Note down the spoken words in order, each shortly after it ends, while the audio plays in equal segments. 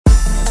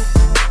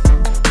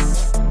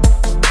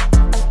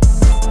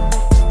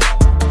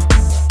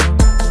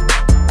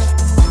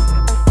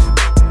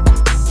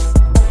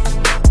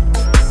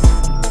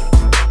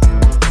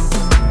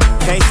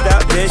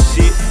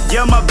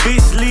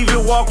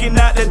walking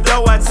out the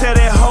door, I tell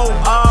that hoe,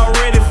 I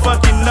already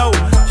fucking know.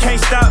 Can't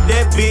stop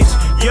that bitch,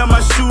 yeah, my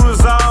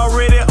shooters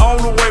already on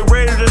the way,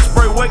 ready to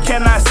spray, what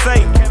can I say?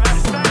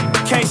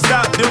 Can't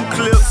stop them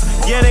clips,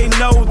 yeah, they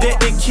know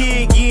that the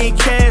kid getting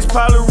cash,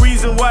 probably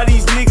reason why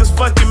these niggas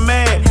fucking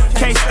mad.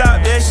 Can't stop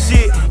that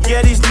shit,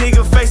 yeah, this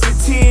nigga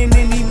facing 10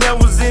 and he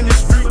never was in the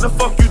street, what the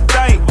fuck you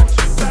think?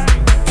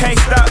 Can't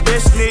stop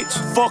that snitch.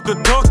 Fuck a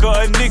ducker,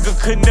 a nigga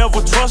could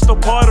never trust her.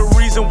 Part of the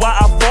reason why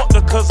I fucked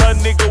her, cause her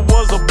nigga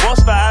was a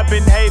buster. I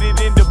been hated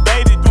and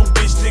debated, you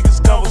bitch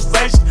niggas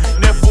conversation.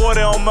 And that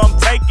 40 on me I'm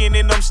taking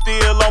and I'm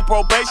still on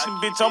probation.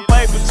 Bitch, I'm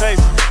paper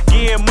chasing,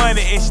 getting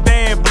money and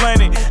staying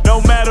blunted.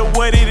 No matter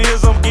what it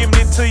is, I'm giving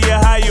it to you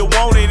how you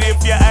want it. If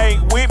you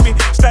ain't with me,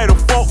 stay the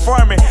fuck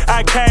from me.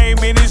 I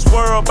came in this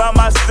world by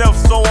myself,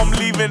 so I'm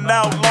leaving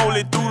out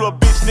lonely through the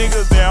bitch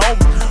niggas that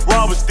own me.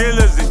 Robbers,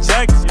 dealers, and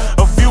junkies.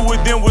 A few of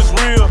them was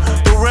real,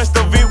 the rest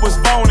of it was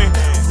phony.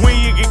 When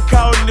you get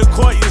caught in the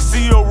court, you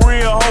see a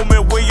real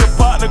homie. When your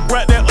partner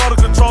grab that other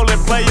control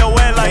and play your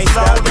ass like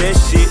Sony. Can't stop that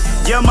shit.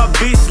 Yeah, my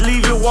bitch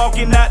leaving,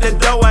 walking out the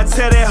door. I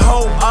tell that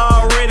hoe,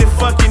 I already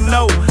fucking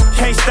know.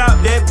 Can't stop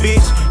that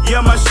bitch.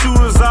 Yeah, my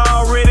shooters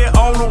already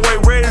on the way,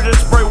 ready to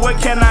spray.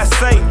 What can I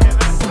say?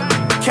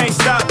 Can't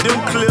stop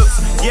them clips.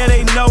 Yeah,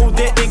 they know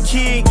that the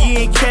kid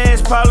getting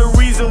cash, probably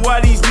reason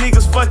why these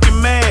niggas fucking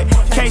mad.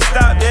 Can't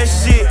stop that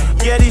shit.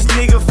 Yeah, this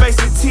nigga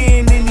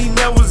facing 10 and he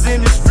never was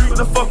in the street. What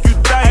the fuck you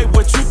think? Hey,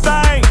 what you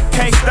think?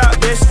 Can't stop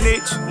that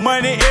snitch.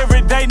 Money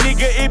every day,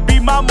 nigga, it be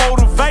my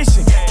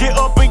motivation. Get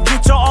up and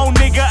get your own,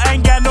 nigga,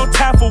 ain't got no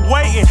time for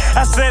waiting.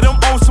 I said I'm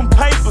on some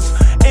papers,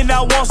 and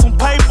I want some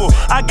paper.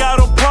 I got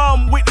a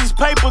problem with these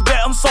papers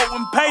that I'm so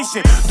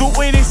impatient. Through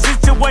any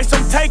situation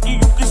I'm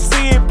taking, you can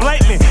see it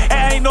blatantly.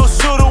 It ain't no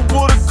shoulda,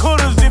 woulda,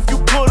 couldas if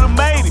you coulda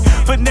made it.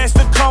 Finesse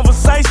the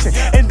conversation,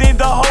 and then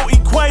the whole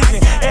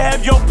equation. And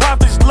have your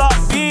profits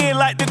locked in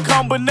like the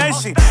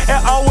combination. And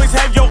always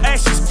have your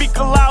actions speak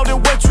aloud in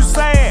what you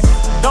saying.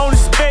 Don't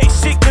expect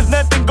shit, cause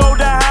nothing go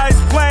down how it's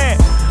planned.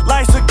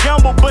 Life's a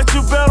gamble, but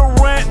you better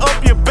run up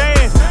your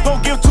bands.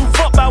 Don't give two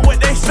fuck about what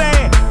they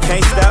saying.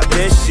 Can't stop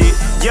that shit.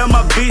 Yeah,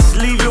 my bitch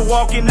leaving,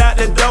 walking out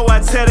the door.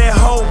 I tell that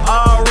hoe,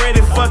 I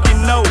already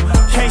fucking know.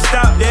 Can't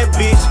stop that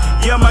bitch.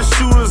 Yeah, my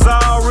shooters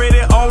already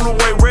on the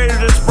way, ready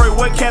to spray.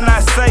 What can I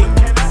say?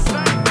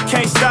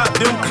 Can't stop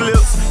them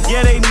clips.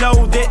 Yeah, they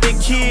know that the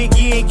kid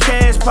getting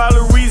cash,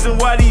 probably